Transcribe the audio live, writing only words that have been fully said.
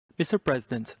Mr.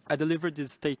 President, I delivered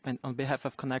this statement on behalf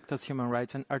of Conectas Human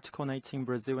Rights and Article 19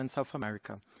 Brazil and South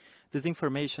America. This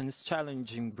information is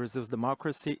challenging Brazil's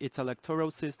democracy, its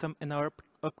electoral system, and our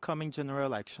upcoming general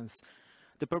elections.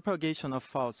 The propagation of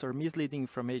false or misleading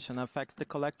information affects the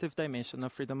collective dimension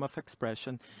of freedom of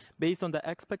expression based on the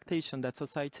expectation that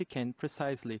society can,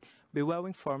 precisely, be well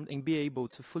informed and be able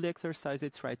to fully exercise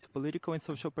its right to political and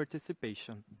social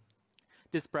participation.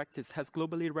 This practice has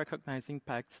globally recognized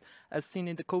impacts as seen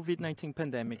in the COVID-19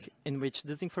 pandemic, in which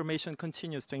disinformation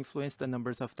continues to influence the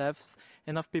numbers of deaths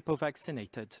and of people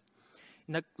vaccinated.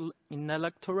 In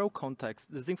electoral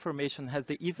context, disinformation has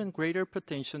the even greater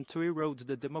potential to erode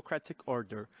the democratic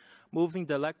order, moving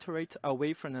the electorate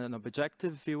away from an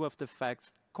objective view of the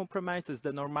facts, compromises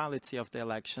the normality of the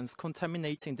elections,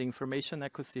 contaminating the information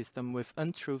ecosystem with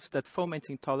untruths that foment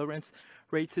intolerance,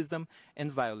 racism,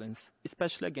 and violence,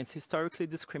 especially against historically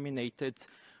discriminated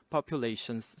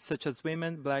populations such as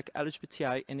women, Black,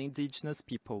 LGBTI, and indigenous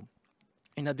people,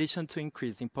 in addition to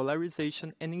increasing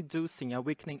polarization and inducing a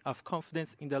weakening of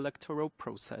confidence in the electoral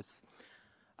process.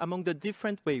 Among the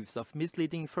different waves of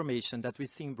misleading information that we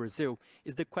see in Brazil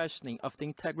is the questioning of the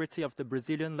integrity of the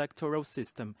Brazilian electoral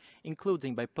system,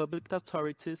 including by public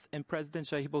authorities and President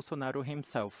Jair Bolsonaro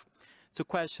himself. To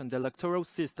question the electoral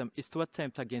system is to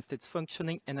attempt against its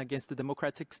functioning and against the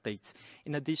democratic state,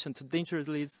 in addition to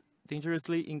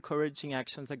dangerously encouraging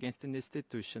actions against the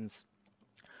institutions.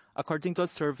 According to a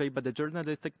survey by the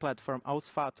journalistic platform Aos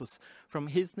Fatos, from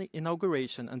his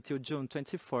inauguration until June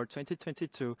 24,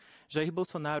 2022, Jair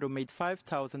Bolsonaro made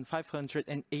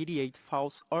 5,588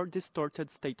 false or distorted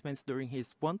statements during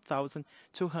his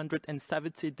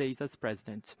 1,270 days as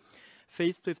president.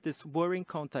 Faced with this worrying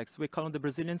context, we call on the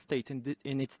Brazilian state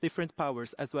in its different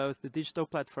powers, as well as the digital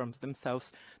platforms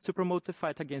themselves, to promote the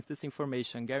fight against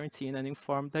disinformation, guaranteeing an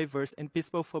informed, diverse, and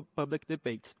peaceful public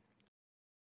debate.